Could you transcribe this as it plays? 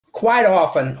quite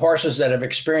often, horses that have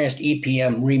experienced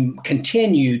EPM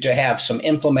continue to have some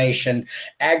inflammation,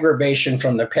 aggravation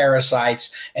from the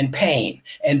parasites, and pain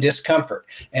and discomfort.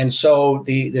 And so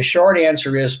the short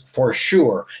answer is, for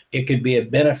sure, it could be a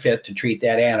benefit to treat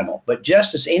that animal. But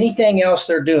just as anything else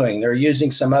they're doing, they're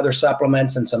using some other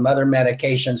supplements and some other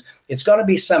medications, it's going to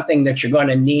be something that you're going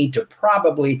to need to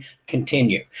probably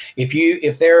continue.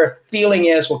 If their feeling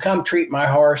is, well, come treat my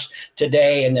horse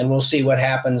today and then we'll see what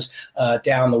happens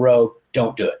down the road,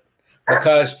 don't do it,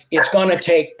 because it's going to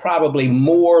take probably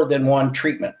more than one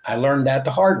treatment. I learned that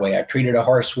the hard way. I treated a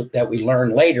horse that we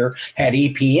learned later had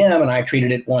EPM, and I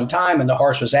treated it one time, and the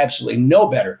horse was absolutely no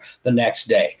better the next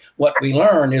day. What we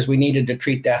learned is we needed to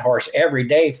treat that horse every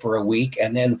day for a week,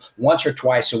 and then once or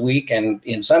twice a week, and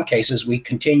in some cases, we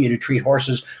continue to treat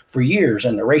horses for years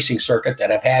in the racing circuit that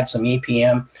have had some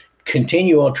EPM.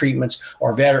 Continual treatments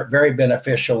are very, very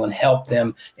beneficial and help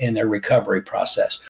them in their recovery process.